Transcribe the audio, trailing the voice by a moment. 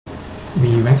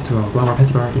We went to a flower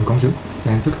festival in Gwangju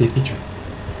and took this picture.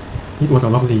 It was a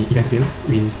lovely event filled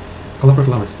with colorful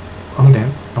flowers. Among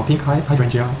them, a pink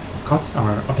hydrangea caught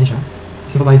our attention,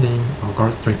 symbolizing a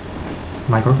girl's trip.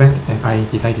 My girlfriend and I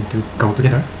decided to go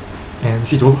together, and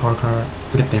she drove her car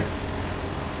to get there.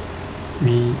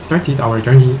 We started our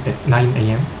journey at 9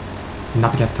 a.m.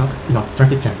 not to get stuck in a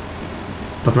traffic jam.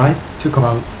 The drive took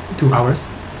about 2 hours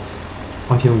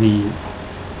until we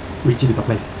reached the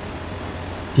place.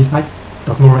 Despite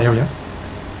the small area,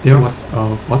 there was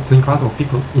a bustling crowd of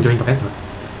people enjoying the festival.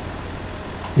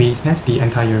 We spent the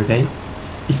entire day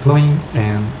exploring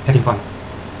and having fun.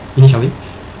 Initially,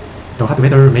 the hot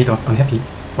weather made us unhappy,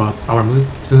 but our mood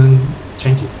soon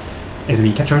changed as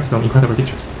we captured some incredible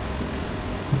pictures,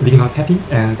 leaving us happy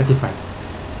and satisfied.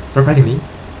 Surprisingly,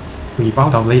 we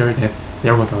found out later that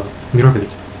there was a mirror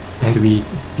village, and we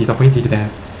disappointed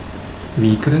that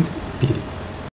we couldn't visit it.